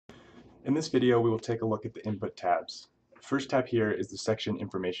In this video, we will take a look at the input tabs. First tab here is the section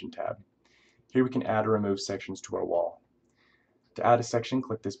information tab. Here we can add or remove sections to our wall. To add a section,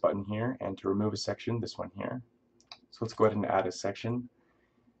 click this button here, and to remove a section, this one here. So let's go ahead and add a section.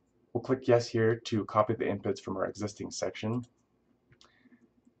 We'll click yes here to copy the inputs from our existing section.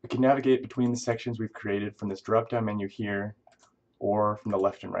 We can navigate between the sections we've created from this drop-down menu here, or from the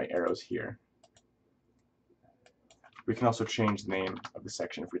left and right arrows here. We can also change the name of the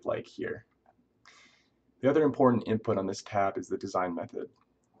section if we'd like here. The other important input on this tab is the design method.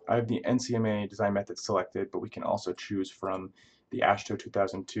 I have the NCMA design method selected, but we can also choose from the AASHTO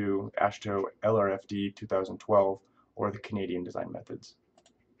 2002, AASHTO LRFD 2012, or the Canadian design methods.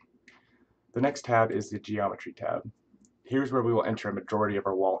 The next tab is the geometry tab. Here's where we will enter a majority of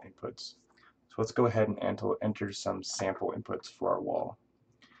our wall inputs. So let's go ahead and enter some sample inputs for our wall.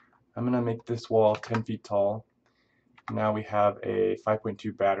 I'm going to make this wall 10 feet tall. Now we have a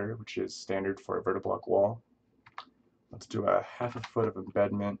 5.2 batter, which is standard for a Verti-Block wall. Let's do a half a foot of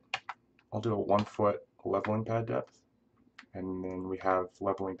embedment. I'll do a 1 foot leveling pad depth. And then we have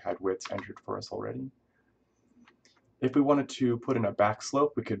leveling pad widths entered for us already. If we wanted to put in a back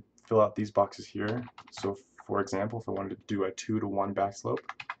slope, we could fill out these boxes here. So for example, if I wanted to do a 2-to-1 back slope,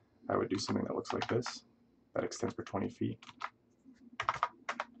 I would do something that looks like this. That extends for 20 feet.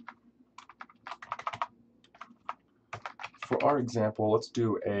 For our example, let's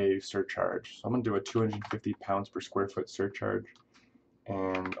do a surcharge. So I'm going to do a 250 pounds per square foot surcharge,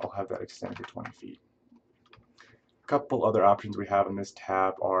 and I'll have that extend for 20 feet. A couple other options we have in this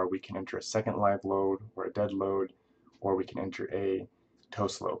tab are we can enter a second live load or a dead load, or we can enter a toe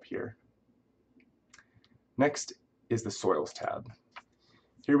slope here. Next is the soils tab.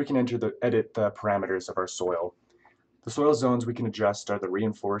 Here we can edit the parameters of our soil. The soil zones we can adjust are the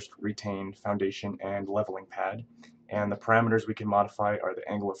reinforced, retained, foundation, and leveling pad, and the parameters we can modify are the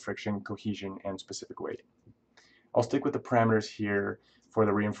angle of friction, cohesion, and specific weight. I'll stick with the parameters here for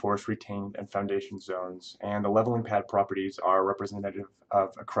the reinforced, retained, and foundation zones, and the leveling pad properties are representative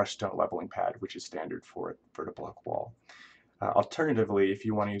of a crushed stone leveling pad, which is standard for a Verti-Block wall. Alternatively, if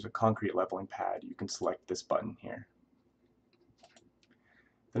you want to use a concrete leveling pad, you can select this button here.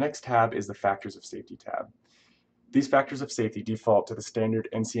 The next tab is the Factors of Safety tab. These factors of safety default to the standard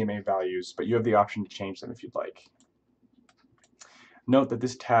NCMA values, but you have the option to change them if you'd like. Note that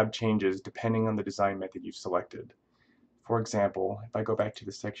this tab changes depending on the design method you've selected. For example, if I go back to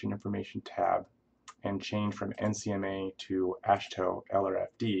the Section Information tab and change from NCMA to AASHTO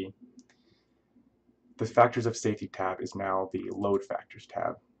LRFD, the Factors of Safety tab is now the Load Factors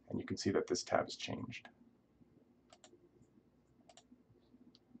tab, and you can see that this tab has changed.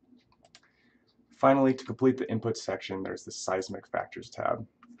 Finally, to complete the input section, there's the Seismic Factors tab.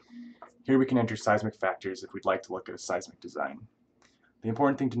 Here we can enter seismic factors if we'd like to look at a seismic design. The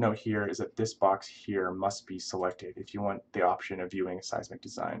important thing to note here is that this box here must be selected if you want the option of viewing a seismic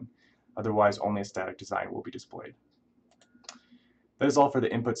design. Otherwise, only a static design will be displayed. That is all for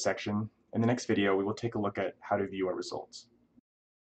the input section. In the next video, we will take a look at how to view our results.